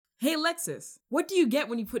Hey, Alexis, what do you get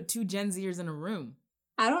when you put two Gen Zers in a room?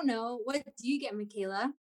 I don't know. What do you get,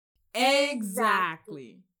 Michaela?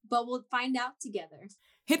 Exactly. But we'll find out together.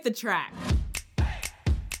 Hit the track.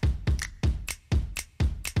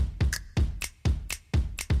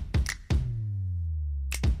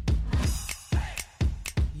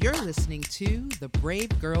 You're listening to the Brave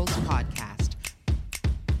Girls Podcast.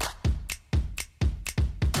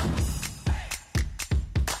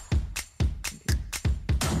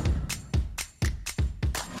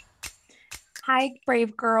 Hi,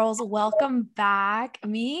 Brave Girls. Welcome back.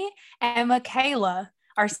 Me and Michaela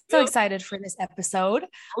are so excited for this episode.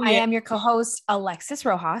 Oh, yeah. I am your co-host, Alexis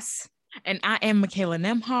Rojas. And I am Michaela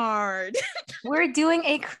Nemhard. We're doing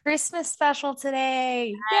a Christmas special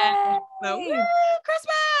today. Yay! Woo,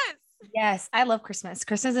 Christmas! Yes, I love Christmas.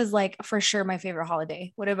 Christmas is like for sure my favorite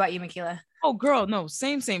holiday. What about you, Michaela? Oh, girl, no,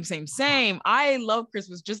 same. I love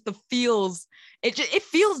Christmas. Just the feels. It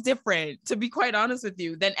feels different, to be quite honest with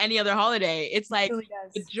you, than any other holiday. It's like Really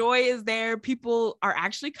the does. joy is there. People are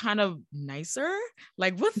actually kind of nicer.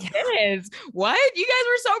 Like, what's Yeah. this? What? You guys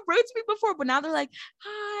were so rude to me before, but now they're like,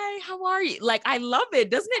 hi, how are you? Like, I love it.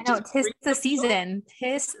 Doesn't it I know, just tis bring the the season.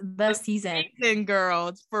 Tis the season. season, girl?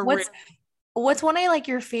 It's for real. What's one of like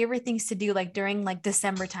your favorite things to do like during like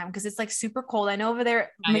December time? Because it's like super cold. I know over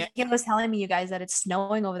there, Yeah. Michaela was telling me you guys that it's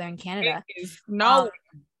snowing over there in Canada. No.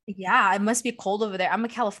 Yeah, it must be cold over there. I'm a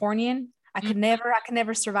Californian. I could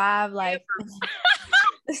never survive like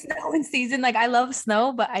the snow in season. Like I love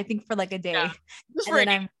snow, but I think for like a day. Yeah. Just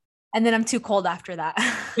And for then I'm too cold after that.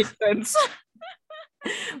 makes sense.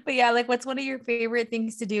 But yeah, like what's one of your favorite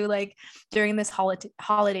things to do like during this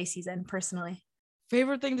holiday season personally?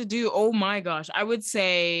 Favorite thing to do? Oh my gosh, I would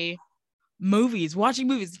say watching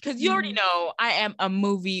movies, because you already know I am a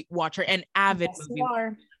movie watcher, an avid Yes, movie you watcher,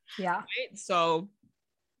 are. Yeah. right? So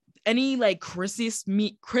any like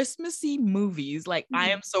Christmassy movies, like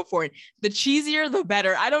I am so for it. The cheesier, the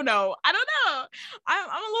better. I don't know. I'm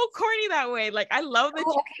a little corny that way. Like I love the.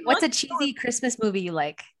 Oh, okay. What's a cheesy Christmas movie you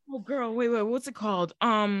like? Oh girl, wait, what's it called?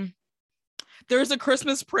 There's a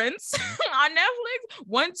Christmas Prince on Netflix.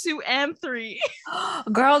 1, 2, and 3.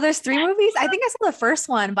 Girl, there's 3 movies. I think I saw the first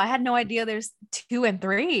one, but I had no idea there's 2 and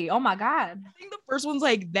 3. Oh my God. I think the first one's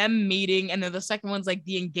like them meeting, and then the second one's like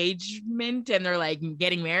the engagement, and they're like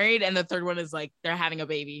getting married, and the third one is like they're having a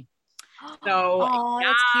baby. So Oh,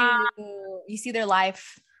 that's cute. You see their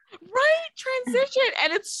life. right, transition,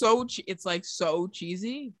 and it's so it's like so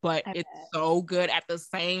cheesy, but I it's bet. so good at the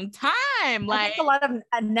same time. I Like, think a lot of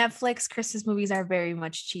Netflix Christmas movies are very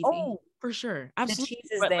much cheesy. oh, for sure, The absolutely. cheese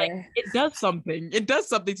is But like, there. it does something. It does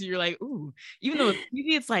something to you. You're like, ooh, even though it's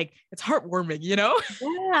cheesy, it's like it's heartwarming, you know?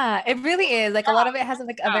 Yeah, it really is. Like a lot of it has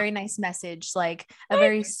like a Yeah. very nice message, like a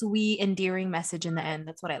very sweet, endearing message in the end.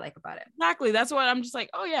 That's what I like about it. Exactly. That's what I'm just like,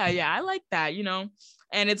 oh yeah, I like that, you know.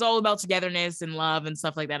 And it's all about togetherness and love and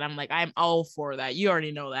stuff like that. I'm like, I'm all for that. You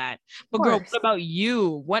already know that. But girl, course. what about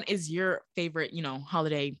you? What is your favorite,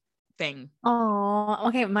 holiday thing? Oh,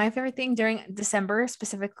 okay. My favorite thing during December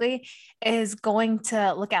specifically is going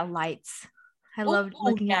to look at lights. I love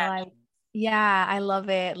looking at yeah. lights. Yeah, I love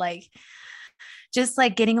it. Like just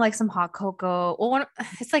like getting like some hot cocoa. Well,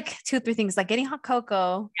 it's like 2 or 3 things, like getting hot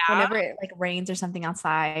cocoa Yeah. whenever it like rains or something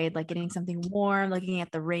outside, like getting something warm, looking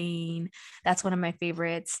at the rain. That's one of my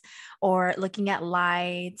favorites. Or looking at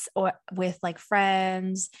lights or with like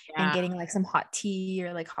friends and Yeah. getting like some hot tea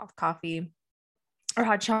or like hot coffee or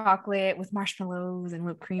hot chocolate with marshmallows and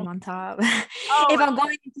whipped cream on top. Oh, If I'm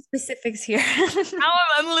going into specifics here. now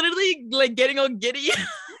I'm literally like getting all giddy.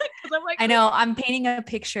 'Cause I'm like, I know I'm painting a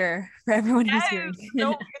picture for everyone who's yes, hearing.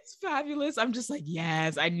 no, it's fabulous. I'm just like,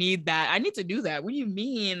 yes, I need that. I need to do that. What do you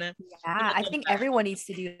mean? Yeah, I think everyone needs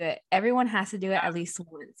to do it. Everyone has to do it at least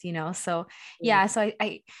once. So yeah, so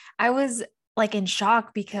I was like in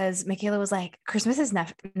shock because Michaela was like, Christmas is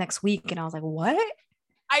next week. And I was like, what?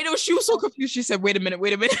 I know, she was so confused. She said, wait a minute.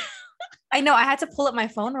 I know, I had to pull up my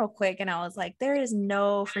phone real quick and I was like, there is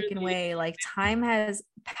no freaking way. Like time has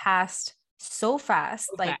passed so fast.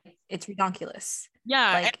 Like it's ridiculous.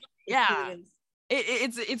 Yeah. Like yeah. really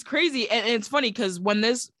is. It's crazy. And it's funny because when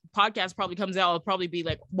this podcast probably comes out, it'll probably be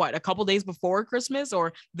like what, a couple days before Christmas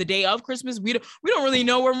or the day of Christmas. We don't really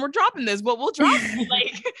know when we're dropping this, but we'll drop it.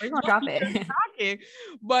 Like We're gonna drop it.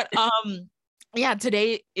 But yeah,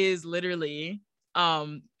 today is literally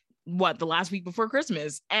the last week before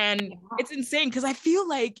Christmas, and it's insane because I feel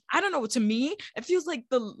like, I don't know, to me it feels like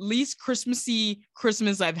the least Christmassy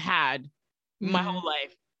Christmas I've had my whole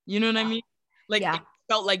life. You know what I mean? Like it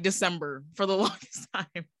felt like December for the longest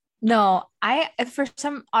time. No, for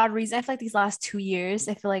some odd reason, I feel like these last 2 years,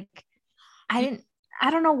 I feel like I I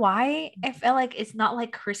don't know why it felt like it's not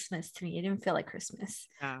like Christmas to me. It didn't feel like Christmas.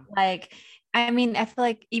 Yeah. Like, I mean, I feel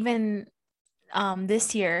like even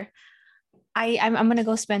this year, I'm gonna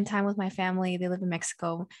go spend time with my family. They live in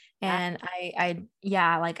Mexico, and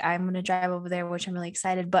yeah, like I'm gonna drive over there, which I'm really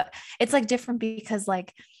excited. But it's like different because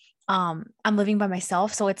like I'm living by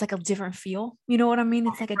myself, so it's like a different feel. You know what I mean?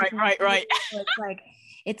 It's like a different Right. feel. So it's like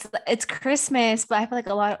it's Christmas, but I feel like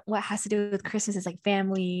a lot of what has to do with Christmas is like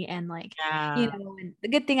family and like you Yeah. know, and the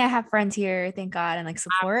good thing I have friends here, thank God, and like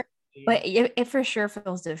support. But it for sure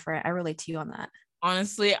feels different. I relate to you on that.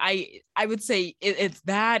 Honestly, I would say it's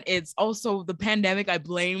that. It's also the pandemic. I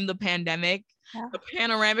blame the pandemic. Yeah. The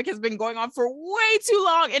panoramic has been going on for way too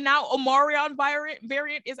long, and now Omarion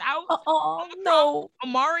variant is out. Oh no.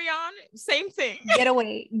 Omarion, same thing. Get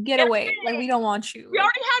away. Like we don't want you. We Like,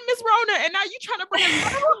 already had Miss Rona, and now you trying to bring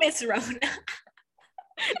Miss Rona.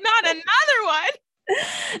 not another one.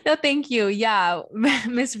 No, thank you. Yeah,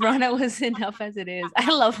 Miss Rona was enough as it is.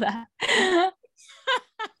 I love that.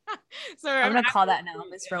 Sorry, I'm gonna call that now,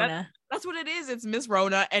 Miss Rona. That's what it is. It's Miss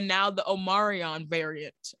Rona, and now the Omarion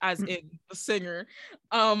variant, as in the singer,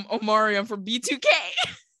 Omarion from B2K.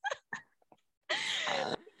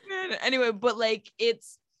 Anyway, but like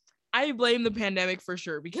I blame the pandemic for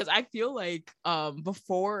sure, because I feel like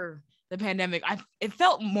before the pandemic, it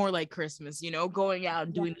felt more like Christmas, you know, going out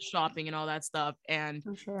and doing the shopping and all that stuff, and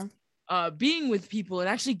For sure. being with people and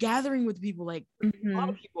actually gathering with people, like a lot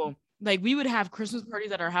of people. Like we would have Christmas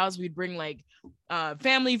parties at our house. We'd bring like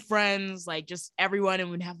family, friends, like just everyone, and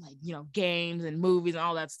we'd have like, you know, games and movies and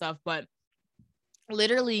all that stuff. But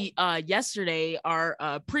literally yesterday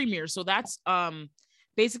our premiere, so that's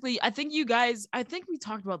basically, I think we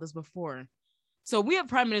talked about this before. So we have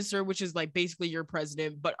prime minister, which is like basically your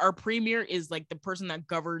president, but our premier is like the person that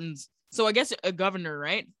governs. So I guess a governor,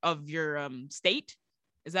 right, of your state.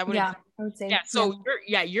 Is that what I would say. Yeah. So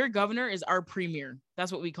your governor is our premier.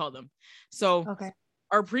 That's what we call them. So okay.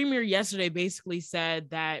 Our premier yesterday basically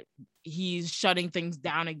said that he's shutting things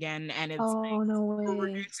down again, and it's no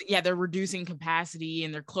way. they're reducing capacity,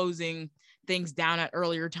 and they're closing things down at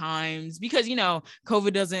earlier times because, you know,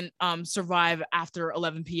 COVID doesn't survive after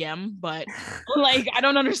 11 p.m. But like, I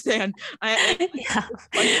don't understand. Yeah,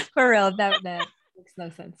 for real, that makes no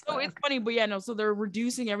sense. So it's funny, but yeah, no. So they're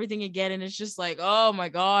reducing everything again, and it's just like, oh my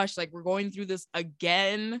gosh, like we're going through this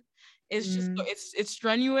again. It's just it's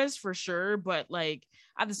strenuous for sure, but like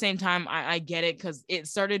at the same time, I get it because it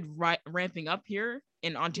started ramping up here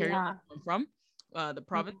in Ontario, where I'm from, the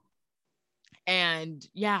province. And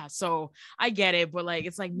yeah, so I get it, but like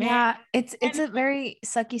it's like, man, it's a very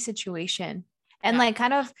sucky situation, and like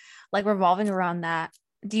kind of like revolving around that.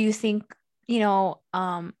 Do you think, you know,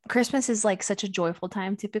 Christmas is like such a joyful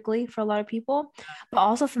time typically for a lot of people, but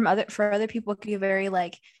also for other people it could be very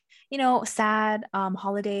like, you know, sad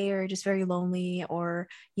holiday, or just very lonely, or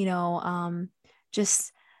you know,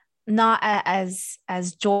 just not as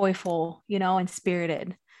joyful, you know, and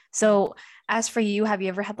spirited. So as for you, have you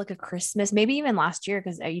ever had like a Christmas, maybe even last year,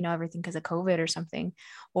 because you know, everything because of COVID or something,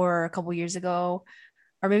 or a couple years ago,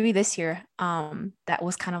 or maybe this year, that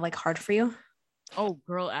was kind of like hard for you? Oh,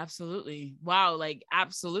 girl, absolutely. Wow, like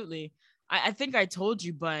absolutely. I think I told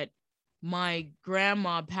you, but my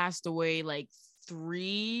grandma passed away like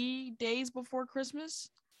 3 days before Christmas.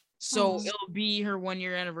 So it'll be her 1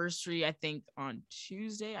 year anniversary, I think, on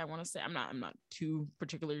Tuesday. I want to say, I'm not too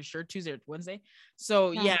particularly sure, Tuesday or Wednesday.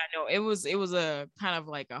 So yeah, no, it was a kind of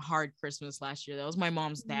like a hard Christmas last year. That was my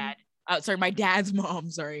mom's dad. Sorry, my dad's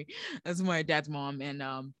mom. Sorry, that's my dad's mom. And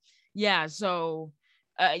yeah, so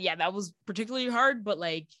yeah, that was particularly hard, but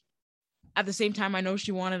like at the same time, I know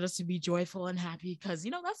she wanted us to be joyful and happy because,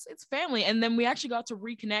 you know, it's family. And then we actually got to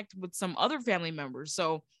reconnect with some other family members.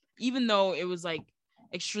 So even though it was like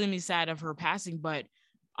extremely sad of her passing, but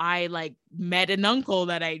I like met an uncle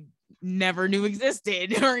that I never knew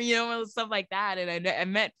existed, or, you know, stuff like that. And I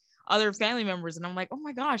met other family members, and I'm like, oh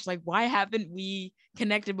my gosh, like why haven't we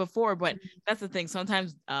connected before? But that's the thing.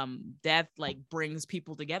 Sometimes death like brings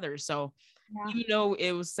people together. So even though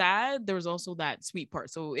it was sad, there was also that sweet part.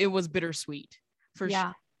 So it was bittersweet for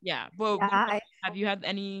sure. Yeah. But have you had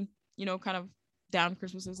any, you know, kind of down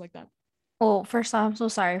Christmases like that? Well, first off, I'm so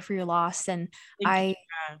sorry for your loss. And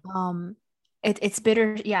it's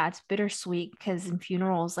bitter. Yeah, it's bittersweet because in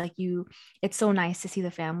funerals, like it's so nice to see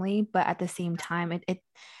the family, but at the same time,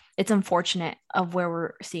 it's unfortunate of where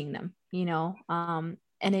we're seeing them, you know.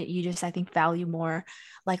 And you just, I think, value more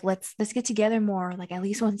like let's get together more, like at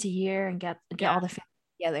least once a year, and get all the family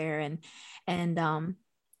together, and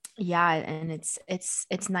yeah, and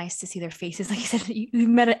it's nice to see their faces. Like you said, you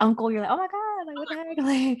met an uncle, you're like, oh my Like, what the heck?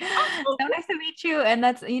 Like, so nice to meet you. And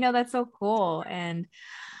that's, that's so cool. And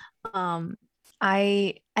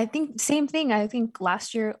I think same thing. I think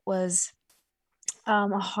last year was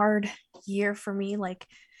a hard year for me, like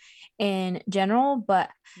in general, but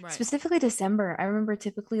Right. specifically December. I remember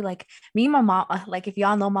typically like me and my mom, like if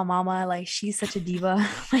y'all know my mama, like she's such a diva.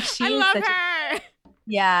 Like I she is love such a her.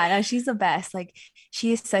 yeah, no, she's the best. Like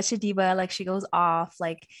she is such a diva. Like she goes off.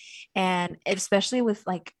 Like, and especially with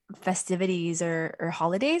like festivities or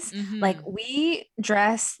holidays, like Mm-hmm. we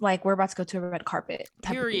dress like we're about to go to a red carpet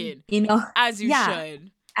typically, Period. you know? As you Yeah,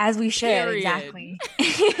 should. as we should, Period. exactly.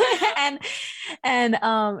 and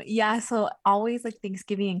yeah, so always like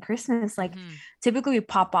Thanksgiving and Christmas, like Mm-hmm. typically we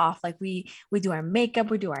pop off, like we do our makeup,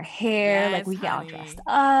 we do our hair, like Yes, we get all dressed honey.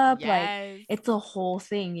 up, like Yes. it's a whole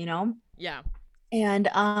thing, you know? Yeah. And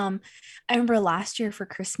I remember last year for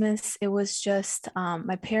Christmas, it was just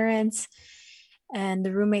my parents and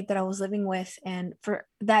the roommate that I was living with. And for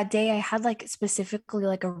that day, I had like specifically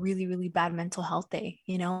like a really, really bad mental health day,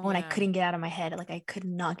 you know, and I Yeah. couldn't get out of my head. Like I could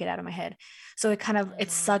not get out of my head. So it kind of Oh it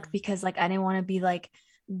no. sucked because like I didn't want to be like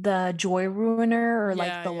the joy ruiner or like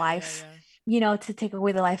Yeah, the yeah, yeah, life, yeah. to take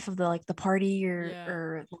away the life of the like the party Yeah.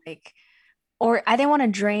 or like or I didn't want to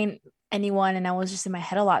drain anyone and I was just in my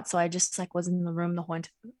head a lot. So I just like was in the room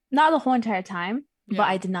not the whole entire time, but Yeah.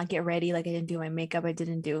 I did not get ready. Like I didn't do my makeup.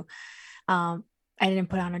 Um, I didn't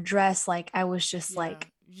put on a dress. Like I was just Yeah.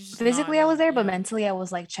 like You just physically I was nodding. there, but Yeah. mentally I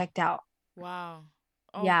was like checked out. Wow.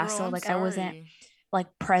 Oh Yeah. girl, So I'm like I wasn't sorry. like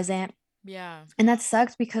present. Yeah. And that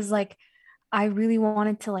sucks because like I really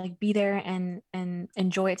wanted to like be there and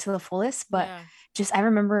enjoy it to the fullest. But Yeah. just I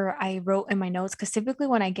remember I wrote in my notes because typically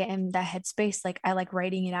when I get in that headspace, like I like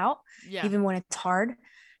writing it out, Yeah. even when it's hard.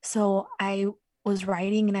 So I was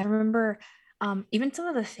writing and I remember even some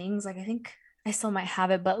of the things, like I think I still might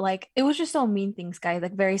have it, but like it was just so mean things, guys,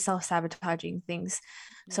 like very self-sabotaging things.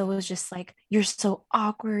 So it Yeah. was just like, you're so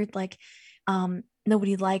awkward, like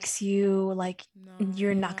nobody likes you, like No,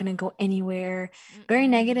 you're not gonna yeah. go anywhere, very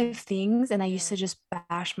negative Mm-mm. things. And I used Yeah. to just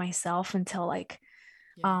bash myself until like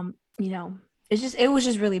Yeah. you know it was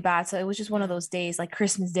just really bad. So it was just one of Yeah. those days like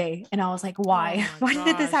Christmas day and I was like, Oh why my why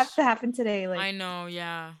did this have gosh. to happen today? Like I know,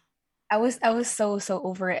 yeah. I was so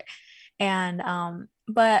over it. And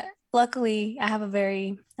but luckily I have a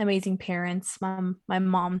very amazing parents. My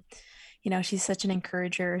mom, she's such an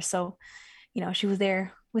encourager. So she was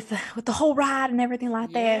there with the whole ride and everything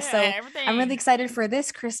like that. Yeah, So I'm really everything. excited for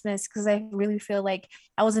this Christmas because I really feel like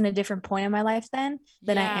I was in a different point in my life then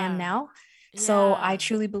than I am Yeah. now. So I Yeah.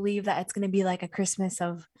 truly believe that it's going to be like a Christmas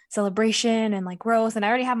of celebration and like growth. And I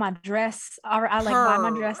already have my dress. I like buy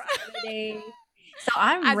my dress Her. the other day. So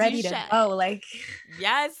I'm As you ready to go. should. Like,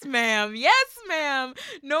 Yes, ma'am. Yes, ma'am.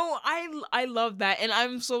 No, I love that. And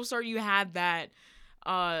I'm so sorry you had that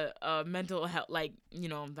mental health, like,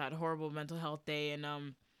 that horrible mental health day. And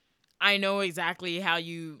I know exactly how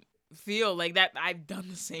you feel. Like that, I've done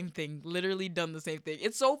the same thing. Literally done the same thing.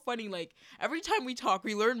 It's so funny, like every time we talk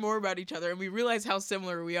we learn more about each other and we realize how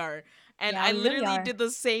similar we are. And yeah, I we really literally are. did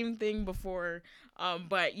the same thing before.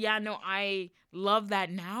 But yeah, no, I love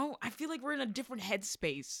that. Now I feel like we're in a different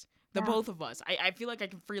headspace, the Yeah. both of us. I feel like I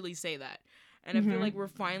can freely say that. And I feel Mm-hmm. like we're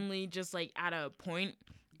finally just like at a point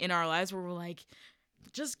in our lives where we're like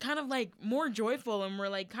just kind of like more joyful, and we're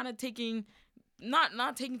like kind of taking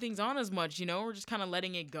not taking things on as much, we're just kind of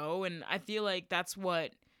letting it go. And I feel like that's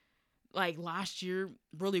what like last year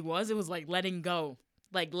really was. It was like letting go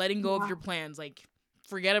of Yeah. your plans, like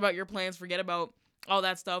forget about your plans, forget about all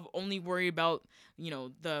that stuff, only worry about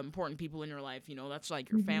the important people in your life, that's like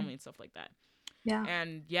your Mm-hmm. family and stuff like that. Yeah.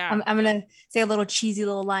 And yeah, I'm gonna say a little cheesy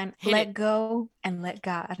little line. hit it. Let go and let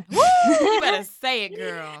God. Woo, you better say it,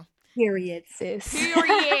 girl. Period, sis.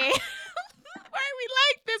 Period. Why are we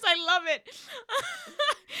like this? I love it.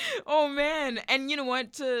 Oh man. And you know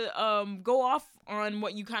what? To go off on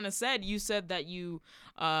what you kind of said, you said that you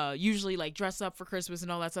usually like dress up for Christmas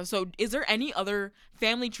and all that stuff. So is there any other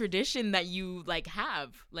family tradition that you like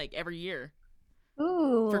have like every year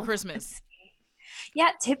for Ooh, Christmas?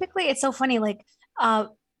 yeah, typically it's so funny. Like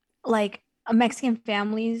Mexican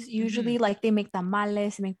families usually Mm-hmm. like they make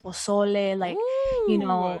tamales, they make pozole, like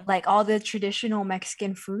Ooh. like all the traditional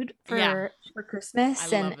Mexican food Yeah, for I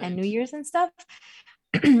Christmas love and New it. Year's and stuff.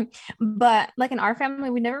 But like in our family,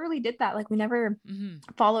 we never really did that. Like we never Mm-hmm.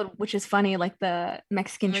 followed, which is funny, like the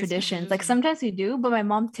The Mexican Mexican traditions. Like tradition. sometimes we do, but my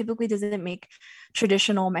mom typically doesn't make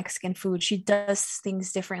traditional Mexican food. She does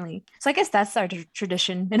things differently. So I guess that's our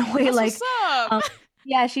tradition in a way. That's what's Like, up. um,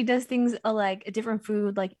 yeah, she does things like a different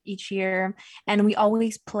food like each year, and we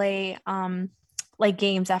always play like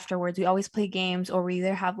games afterwards. We always play games, or we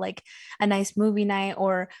either have like a nice movie night,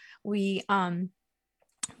 or we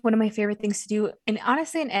one of my favorite things to do, and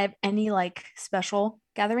honestly in any like special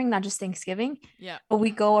gathering, not just Thanksgiving, Yeah. but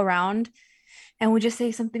we go around and we just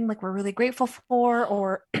say something like we're really grateful for,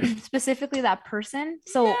 or specifically that person.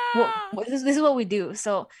 So Yeah. this is what we do.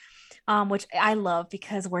 So which I love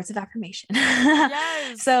because words of affirmation.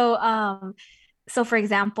 Yes. So for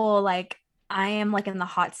example, like I am like in the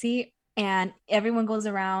hot seat and everyone goes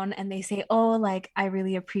around and they say, oh, like I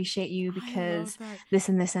really appreciate you I love because that. this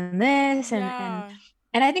and this and this. Yeah.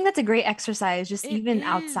 And I think that's a great exercise, just It even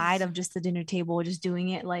outside is. of just the dinner table, just doing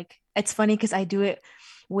it. Like it's funny because I do it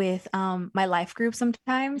with my life group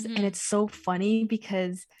sometimes, and Mhm. it's so funny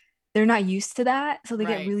because they're not used to that, so they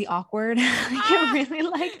get Right. really awkward. They get Ah, really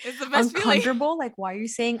like it's the best feeling. uncomfortable. Like, why are you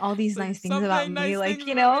saying all these Like nice things about something me? nice Like, things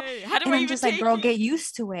you about know? me. How do And I I'm even just like, take girl, it? get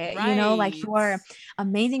used to it. You know, like Right. you are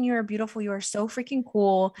amazing, you are beautiful, you are so freaking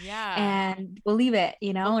cool, Yeah. and believe it,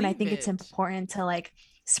 you know? And I Believe think it's it. important to like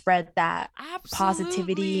spread that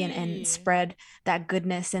positivity and Absolutely. spread that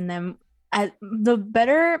goodness in them. The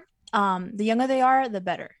better, the younger they are, the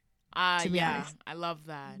better, to be Yeah. honest. I love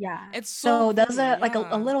that. Yeah. It's so So those funny. are like a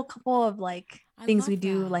Yeah. little couple of like I things we love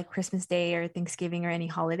do that. like Christmas Day or Thanksgiving or any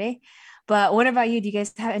holiday. But what about you? Do you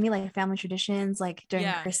guys have any like family traditions like during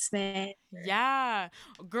Yeah. Christmas? Yeah.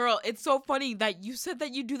 Girl, it's so funny that you said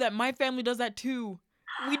that you do that. My family does that too.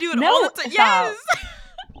 We do it all the No, time. stop. Yes.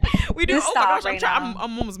 We do. You Oh my stop gosh, right I'm now.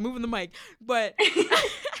 almost moving the mic. But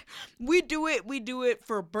we do it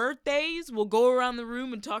for birthdays. We'll go around the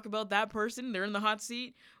room and talk about that person. They're in the hot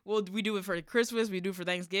seat. We do it for Christmas, we do it for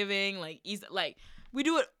Thanksgiving, like Easter, like we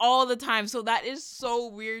do it all the time. So that is so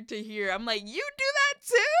weird to hear. I'm like, you do that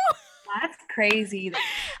too? That's crazy.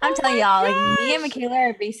 I'm Oh telling my y'all, like me and gosh. Michaela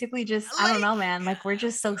are basically just, I don't Like know, man. Like we're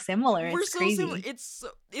just so similar. we're It's so similar. crazy.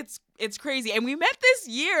 It's crazy. And we met this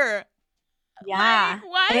year. Like, Yeah. And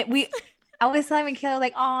what? I always tell Michaela,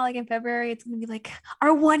 like, oh, like in February, it's gonna be like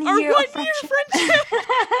our one Our year of 1 year friendship. friendship.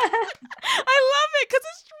 I love it because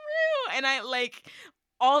it's true. And I like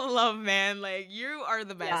all the love, man. Like, you are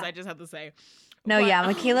the best. Yeah. I just have to say. No, But yeah,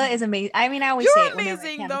 Michaela is amazing. I mean, I always say you're it whenever I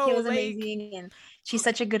amazing can. though. Michaela's Like, amazing and she's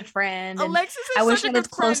such a good friend. And Alexis I is wish such a I good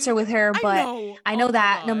lived closer friend. with her, I but know. I know Oh my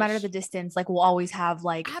that no matter the gosh. distance, like we'll always have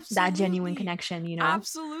like that genuine Absolutely. connection, you know?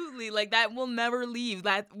 Absolutely. Like, that will never leave.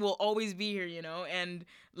 That will always be here, you know? And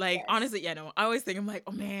like, Yes. honestly, yeah, no. I always think, I'm like,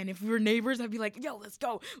 oh man, if we were neighbors, I'd be like, yo, let's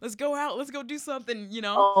go. Let's go out. Let's go do something, you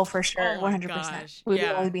know? Oh, for Oh sure. my 100%. gosh. We would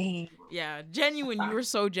Yeah. always be hanging out. Yeah. That's Genuine. You fine. are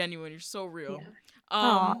so genuine. You're so real. Yeah.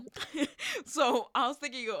 Oh, So I was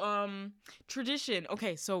thinking, tradition.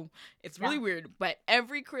 Okay, so it's really yeah. weird, but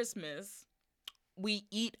every Christmas we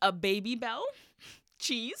eat a baby bell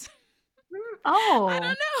cheese. I don't Oh.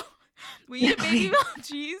 know. We eat a baby bell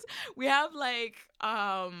cheese. We have like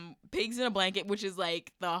pigs in a blanket, which is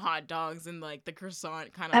like the hot dogs and like the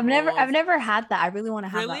croissant kind of I've rolls. never had that. I really want to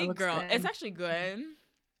have that. It Really, looks girl, it's good. actually good.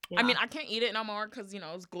 I Yeah. mean, I can't eat it no more because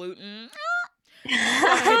it's gluten.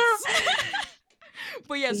 But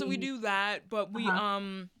but yeah, so we See. do that. But Uh-huh.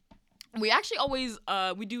 we actually always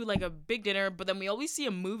we do like a big dinner, but then we always see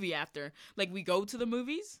a movie after. Like, we go to the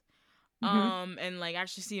movies Hmm. and like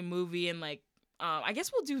actually see a movie, and like I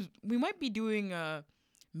guess we might be doing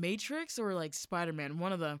Matrix or like Spider-Man,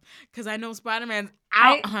 one of them, because I know Spider-Man's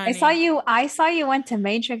out, honey. I saw you went to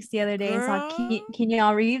Matrix the other day and saw Girl.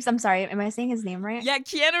 Keanu Reeves. I'm sorry, am I saying his name right? Yeah,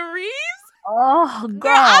 Keanu Reeves. Oh,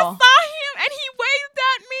 Girl, I girl. saw him and he waved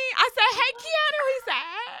at me. I said, "Hey, Keanu." He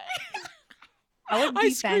said, I would "Hey." I be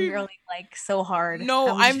screamed. fangirling like so hard. I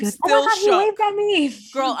No, would just I'm be like, "Oh my still god, he waved shook. at me."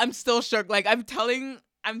 Girl, I'm still shook. Like, I'm telling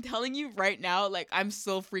you right now, like, I'm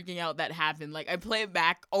still freaking out that happened. Like, I play it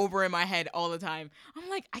back over in my head all the time. I'm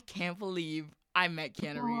like, I can't believe I met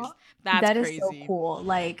Keanu Reeves. Aw, That's that is so crazy. cool.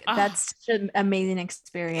 Like Ah, that's such an amazing it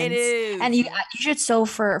experience. And is. you should so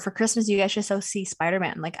for Christmas you guys should so see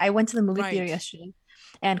Spider-Man. Like I went to the movie theater Right. yesterday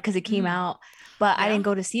and because it came Hmm. out, but I Yeah. didn't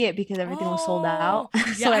go to see it because everything was sold out.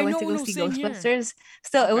 Oh, yeah, So I I went to know. go No, see same here. Ghostbusters.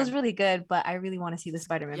 Still, it Okay. was really good, but I really want to see the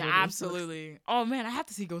Spider-Man Yeah, movie. absolutely. Oh man, I have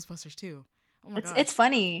to see Ghostbusters too. Oh my It's gosh.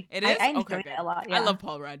 funny. It is? I Okay, enjoyed it okay. a lot. I Yeah. love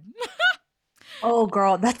Paul Rudd. Oh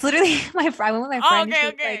girl, that's literally my friend. I went with my Oh, friend and okay,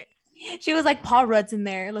 okay. she was like, Paul Rudd's in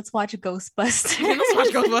there. Let's watch Let's watch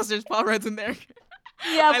Ghostbusters. Ghostbusters. Paul Rudd's in there.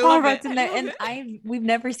 Yeah, I Paul love it. Rudd's in I there. love And it. we've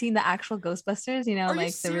never seen the actual Ghostbusters, Are you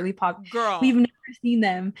like the serious? really pop. We've Girl. never seen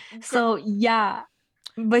them. Girl. So yeah.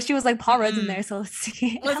 But she was like, Paul Rudd's in Mm-mm. there, so let's see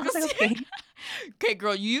it. And Let's I go was like, see it. okay. Okay,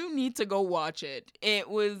 girl, you need to go watch it. It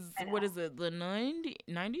was, I know. what is it, the 90s?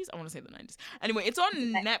 I want to say the 90s. Anyway, it's on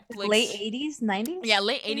Netflix. Late 80s, 90s? Yeah,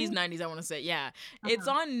 late 80s, 90s, I want to say. Yeah. It's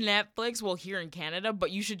Uh-huh. on Netflix, well, here in Canada,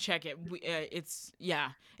 but you should check it. It's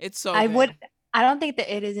so I good. would. I don't think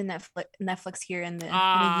that it is in Netflix here in the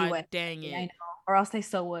Ah, US. dang I it. know, or else they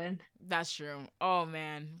so would. That's true. Oh,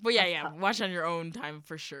 man. But That's yeah, tough. watch on your own time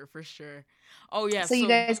for sure, for sure. Oh, yeah, So you so,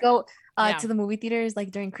 guys go yeah. to the movie theaters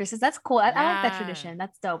like during Christmas. That's cool. I like that Yeah. tradition.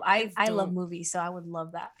 That's dope. I It's I love dope. movies, so I would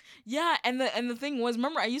love that. Yeah, and the thing was,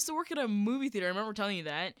 remember, I used to work at a movie theater. I remember telling you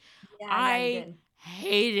that. Yeah, you I did.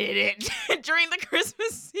 hated it during the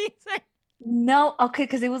Christmas season. No, okay,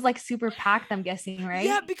 because it was like super packed, I'm guessing, right?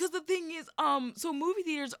 Yeah, because the thing is, so movie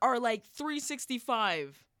theaters are like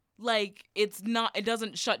 365. Like, it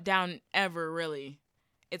doesn't shut down ever, really.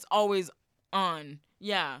 It's always on.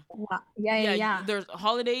 Yeah. Wow. Yeah. There's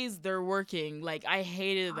holidays, they're working. Like, I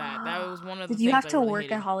hated that. That was one of the Did you things have I to really work at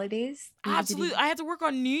hated. holidays? Absolutely. I had to work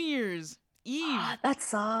on New Year's Eve That and New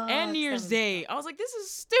sucks. That Year's really Day. sucks. I was like, this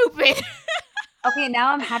is stupid. Okay,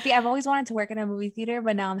 now I'm happy. I've always wanted to work at a movie theater,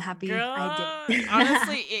 but now I'm happy I Girl, did.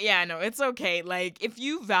 honestly, yeah, no, it's okay. Like, if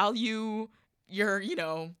you value your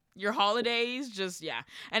holidays, just, yeah.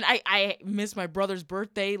 And I missed my brother's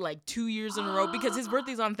birthday like 2 years in a row because his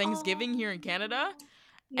birthday's on Thanksgiving here in Canada,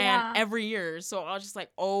 and Yeah. every year. So I was just like,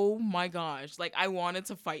 oh my gosh, like, I wanted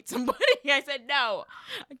to fight somebody. I said, no,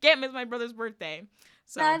 I can't miss my brother's birthday.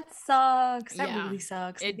 So That sucks. That yeah, really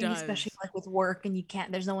sucks. I it think does. especially like with work and you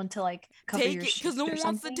can't, there's no one to like cover Take your it, because shift no or one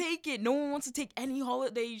wants to something. take it. No one wants to take any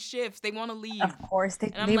holiday shifts. They want to leave. Of course,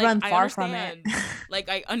 And I'm they like, run I far from it. understand. Like,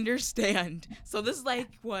 I understand. So this is like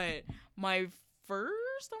what, my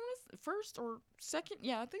first or second?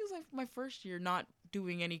 Yeah, I think it's like my first year not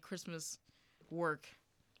doing any Christmas work.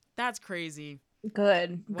 That's crazy.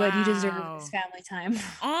 Good. You deserve Wow. this family time.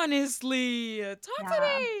 Honestly, talk to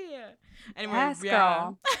Yeah. me. Anyway, Yes, yeah.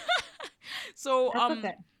 girl. So, That's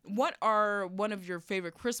okay. what are one of your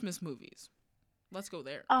favorite Christmas movies? Let's go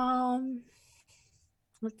there.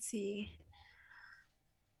 Let's see.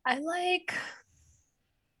 I like.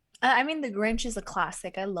 I mean, The Grinch is a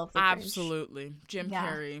classic. I love The Grinch. Absolutely, Jim Yeah.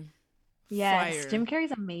 Carrey. Yes, Fire. Jim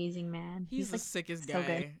Carrey's amazing, man. He's the like sickest so guy.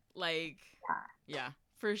 good. Like, yeah,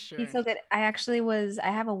 for sure. He's so good. I have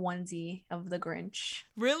a onesie of The Grinch.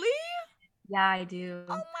 Really? Yeah, I do.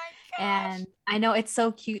 Oh my gosh. And I know it's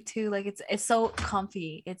so cute too. Like it's so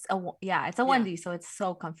comfy. It's a onesie, so it's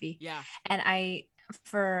so comfy. Yeah. And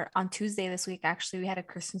on Tuesday this week, actually, we had a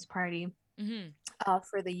Christmas party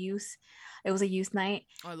for the youth. It was a youth night.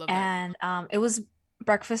 Oh, I love that. And it was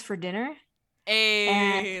breakfast for dinner. Hey,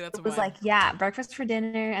 And that's it was like, breakfast for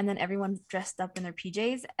dinner, and then everyone dressed up in their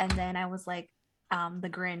PJs, and then I was like the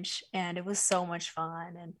Grinch, and it was so much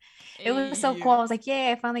fun, and it was so cool. I was like,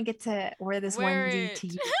 yay, I finally get to wear this onesie to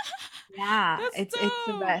you. Yeah, That's it's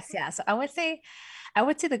the best. Yeah, so I would say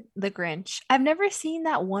the Grinch. I've never seen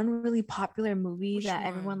that one really popular movie Which that one?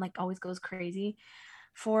 everyone like always goes crazy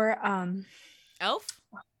for. Elf?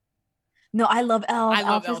 No, I love Elf. I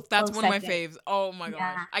love Elf. Elf. That's one of my second. faves. Oh my gosh.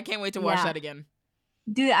 Yeah. I can't wait to watch Yeah. that again.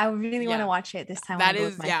 Dude, I really want Yeah. to watch it this time. That when I go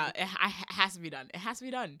is, with my yeah, friends. it has to be done. It has to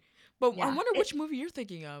be done. But I Yeah. wonder which movie you're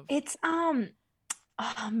thinking of. It's oh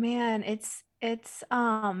man, it's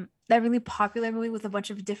that really popular movie with a bunch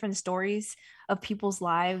of different stories of people's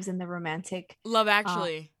lives and the romantic. Love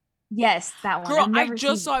Actually. Yes, that one. Girl, I've never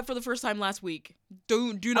just seen saw it for the first time last week.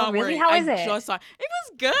 Do Oh, not really? worry. How is I it? just saw it. It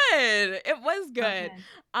was good. It was good.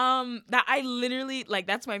 Okay. That I literally, like,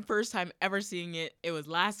 that's my first time ever seeing it. It was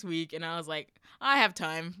last week, and I was like, I have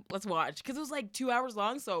time. Let's watch. Because it was like 2 hours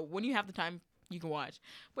long, so when you have the time, you can watch.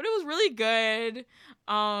 But it was really good.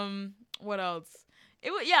 What else?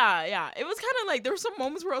 It was, yeah. It was kind of like, there were some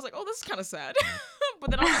moments where I was like, oh, this is kind of sad.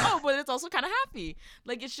 But then I was like, oh, but it's also kind of happy.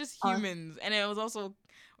 Like, it's just humans. And it was also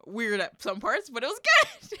weird at some parts, but it was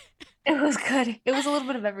good. It was good. It was a little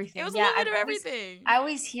bit of everything. It was a little bit of everything. I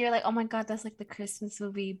always hear like, oh my God, that's like the Christmas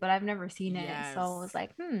movie, but I've never seen it. Yes. So I was like,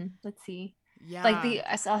 let's see. Yeah. Like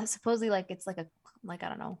I saw supposedly like it's like I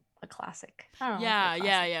don't know, a classic. I don't know.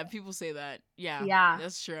 Yeah. People say that. Yeah. Yeah.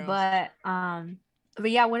 That's true. But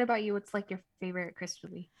yeah, what about you? What's like your favorite Christmas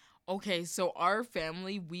movie? Okay, so our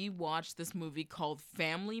family, we watched this movie called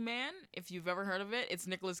Family Man. If you've ever heard of it, it's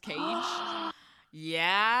Nicolas Cage.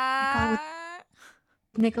 Yeah.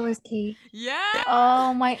 Nicolas Cage. Yeah.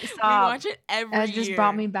 Oh my! We Stop. watch it every It just year.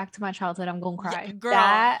 brought me back to my childhood. I'm gonna cry. Yeah, girl.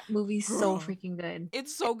 That movie's so Girl. freaking good.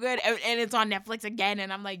 It's so good, and it's on Netflix again,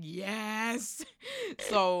 and I'm like, yes.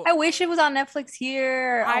 So I wish it was on Netflix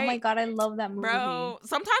here. Oh my I- God, I love that movie. bro,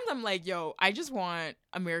 sometimes I'm like, yo, I just want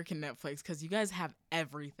American Netflix because you guys have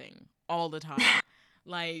everything all the time.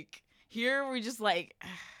 Like, Here we just like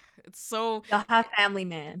it's so Y'all have Family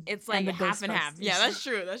Man. it's and like the half and half. Yeah, Ghostbusters. that's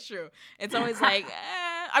true. That's true. It's always like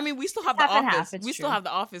I mean, we still have The half and half, Office. it's We still true. have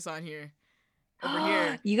The Office on here. Over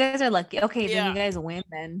here. You guys are lucky. Okay, then Yeah. you guys win.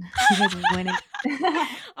 Then you guys win it.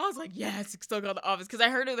 I was like, yes, it's still got The Office because I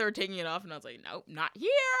heard they were taking it off, and I was like, nope, not here.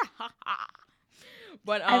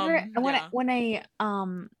 But when I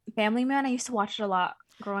Family Man, I used to watch it a lot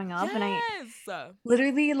growing up, and I yes,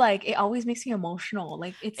 literally like it always makes me emotional.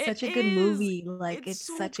 Like it's it such a good is. movie. Like It's it's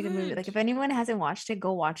so such a good movie. Like good. if anyone hasn't watched it,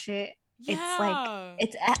 go watch it. It's like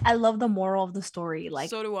Yeah, I love the moral of the story. Like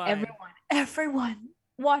so do I. everyone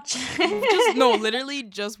watch it. Just no, literally,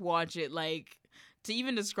 just watch it. Like to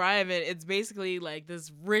even describe it, it's basically like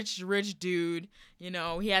this rich dude. You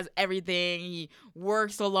know, he has everything. He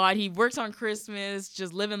works a lot. He works on Christmas,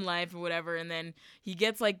 just living life or whatever. And then he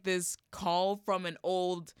gets like this call from an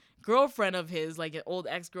old girlfriend of his, like an old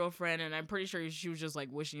ex-girlfriend, and I'm pretty sure she was just like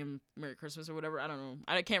wishing him Merry Christmas or whatever. I don't know.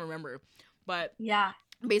 I can't remember. But Yeah.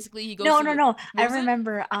 basically he goes No, to no, the, no. what I was it?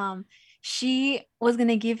 remember she was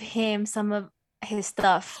gonna give him some of his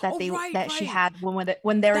stuff that Oh, right, that she right. had when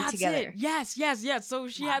they were That's together. it. Yes. So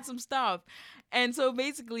she Yeah. had some stuff. And so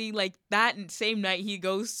basically, like that same night, he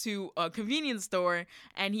goes to a convenience store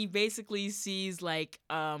and he basically sees like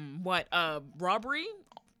robbery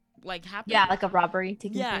like happening. Yeah, like a robbery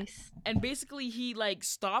taking Yeah. place. And basically he like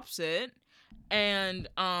stops it and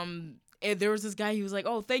there was this guy, he was like,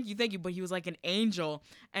 oh, thank you, but he was like an angel.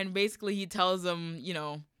 And basically he tells him, you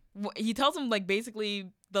know, he tells him like basically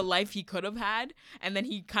the life he could have had, and then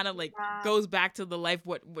he kind of like goes back to the life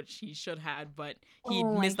which he should had, but he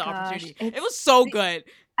Oh my missed the gosh. opportunity. It was so good.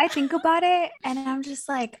 I think about it and I'm just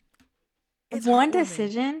like It's one heartwarming.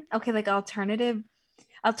 decision, okay, like alternative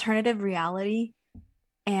reality,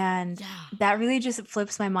 and Yeah. that really just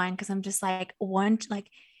flips my mind because I'm just like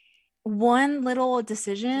one little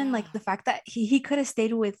decision, Yeah. like the fact that he could have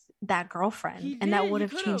stayed with that girlfriend He and that did. would He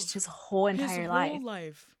have changed could've. his whole His entire whole life.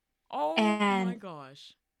 life. Oh my And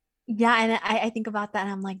gosh. yeah, and I think about that and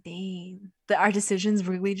I'm like, dang, our decisions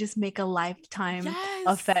really just make a lifetime Yes.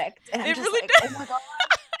 effect. And I'm It just really like, does. oh my god,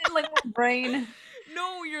 in like my brain.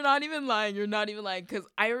 No, you're not even lying. Because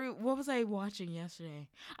what was I watching yesterday?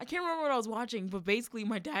 I can't remember what I was watching, but basically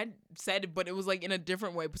my dad said it, but it was like in a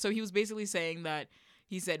different way. So he was basically saying that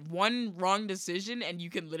he said one wrong decision and you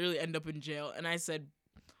can literally end up in jail. And I said,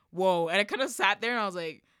 whoa. And I kind of sat there and I was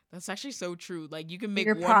like, that's actually so true. Like you can make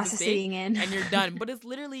You're one mistake processing in. and you're done. But it's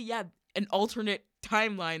literally, yeah, an alternate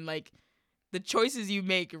timeline. Like the choices you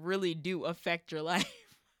make really do affect your life.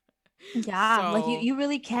 Yeah, like So you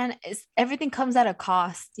really can. Everything comes at a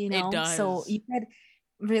cost, you it know. So does. you could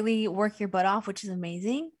really work your butt off, which is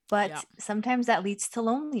amazing, but Yeah. sometimes that leads to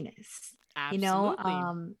loneliness, you know,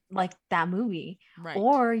 Absolutely. like that movie. Right.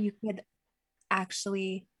 Or you could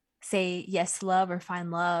actually say yes to love or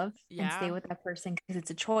find love and stay Yeah. with that person because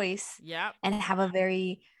it's a choice Yep. and have a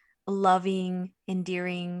very loving,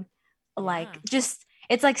 endearing, like Yeah. just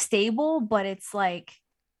it's like stable, but it's like,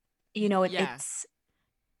 you know, Yeah.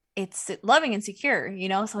 it's loving and secure, you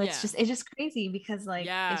know. So Yeah. it's just crazy because like it's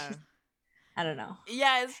Yeah. just I don't know.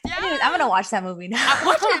 Yes. Yeah. Anyways, I'm gonna watch that movie now.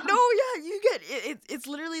 Watch it. No, yeah, you get it. It's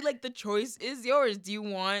literally like the choice is yours. Do you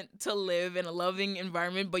want to live in a loving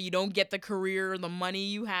environment, but you don't get the career or the money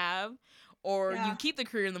you have, or Yeah. you keep the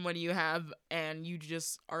career and the money you have, and you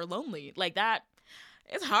just are lonely like that?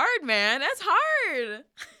 It's hard, man. That's hard.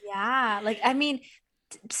 Yeah, like I mean,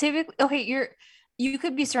 typically, okay, you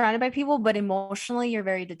could be surrounded by people, but emotionally you're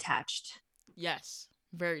very detached, Yes,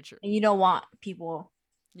 very true. and you don't want people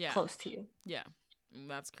Yeah, close to you. yeah,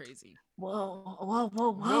 that's crazy. Whoa, whoa,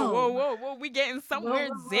 whoa, Whoa! We getting somewhere,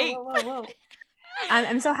 Zay. whoa.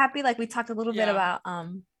 I'm so happy. Like we talked a little bit Yeah. about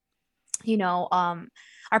you know,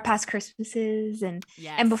 our past Christmases and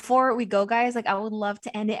Yes. before we go, guys, like I would love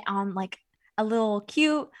to end it on like a little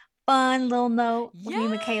cute, fun little note with me,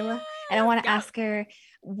 Michaela. And I want to ask her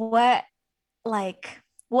what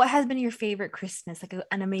has been your favorite Christmas, like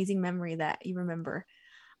an amazing memory that you remember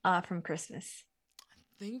from Christmas.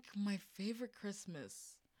 I think my favorite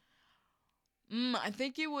Christmas. I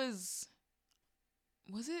think it was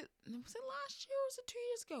it last year or was it 2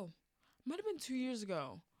 years ago? Might have been 2 years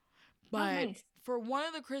ago. But nice. for one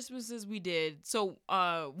of the Christmases we did, so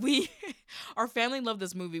we our family loved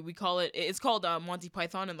this movie. It's called Monty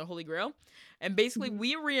Python and the Holy Grail. And basically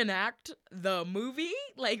we reenact the movie.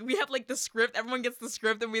 Like we have like the script, everyone gets the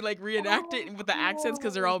script and we like reenact it with the accents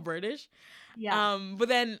because they're all British. Yeah. But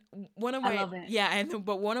then one of my I love it.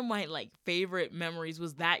 but one of my like favorite memories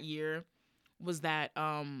was that year was that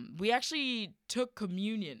we actually took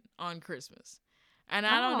communion on Christmas. And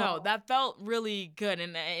I don't know, that felt really good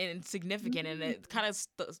and significant, and it kind of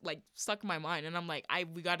stuck in my mind. And I'm like,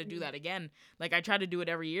 we got to do that again. Like I try to do it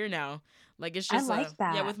every year now. Like it's just I like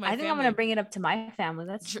that. yeah, with my I think family. I'm gonna bring it up to my family.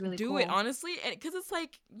 That's really do cool. it honestly, because it's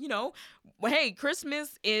like, you know, hey,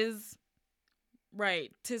 Christmas is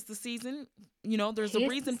right. 'Tis the season. You know, there's a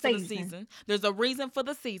reason for the season. There's a reason for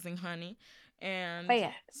the season, honey. And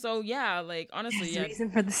so yeah, like honestly, there's a reason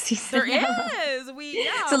for the season. There is.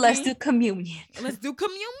 So let's do communion. Let's do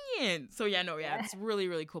communion. So it's really,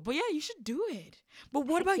 really cool. But yeah, you should do it. But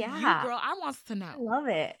what about you, girl? I want to know. I love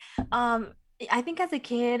it. I think as a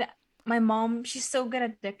kid, my mom, she's so good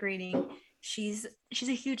at decorating. She's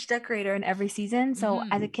a huge decorator in every season. So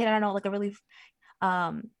as a kid, I don't know, like a really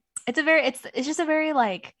it's just a very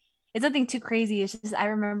like, it's nothing too crazy. It's just I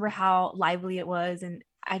remember how lively it was, and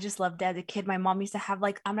I just loved it as a kid. My mom used to have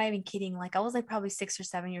like, I'm not even kidding, like I was like probably 6 or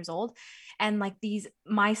 7 years old, and like these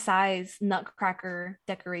my size nutcracker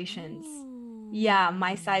decorations. Ooh. Yeah,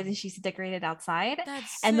 my size, and she used to decorate it outside.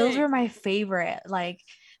 And those were my favorite. Like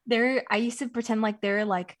I used to pretend like they're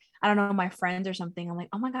like, I don't know, my friends or something. I'm like,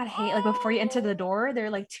 oh my God, hey, like before you enter the door,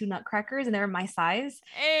 they're like 2 nutcrackers and they're my size.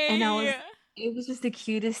 And it was just the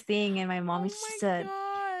cutest thing. And my mom used to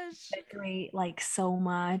decorate like so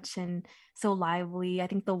much and so lively. I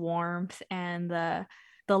think the warmth and the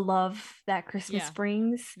love that Christmas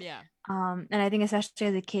brings. And I think especially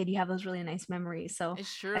as a kid, you have those really nice memories. So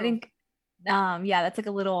it's true. I think that's like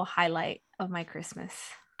a little highlight of my Christmas.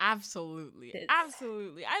 Absolutely.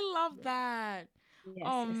 I love that.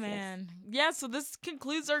 Yes, man. Yeah, so this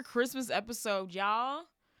concludes our Christmas episode, y'all.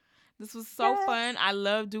 This was so fun. I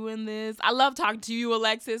love doing this. I love talking to you,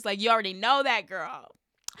 Alexis. Like, you already know that, girl.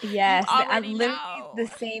 Yes, I'm literally the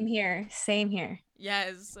same here. Same here.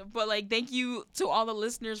 Yes, but like, thank you to all the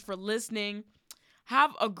listeners for listening.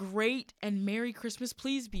 Have a great and Merry Christmas.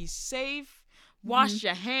 Please be safe. Wash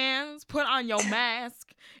your hands. Put on your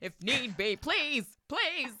mask if need be. Please.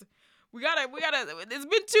 We gotta. It's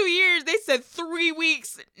been 2 years. They said 3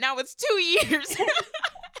 weeks. Now it's 2 years.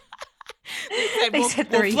 They said we'll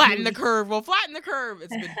flatten the curve.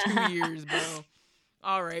 It's been 2 years, bro.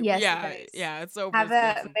 All right. Yes, yeah. It's over. Have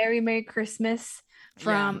a Merry Christmas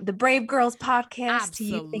from the Brave Girls podcast to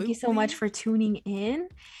you. Thank you so much for tuning in.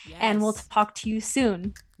 Yes. And we'll talk to you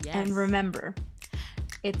soon. Yes. And remember,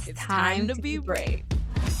 it's time to be brave.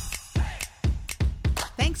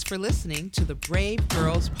 Thanks for listening to the Brave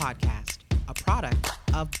Girls podcast, a product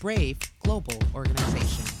of Brave Global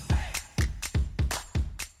Organization.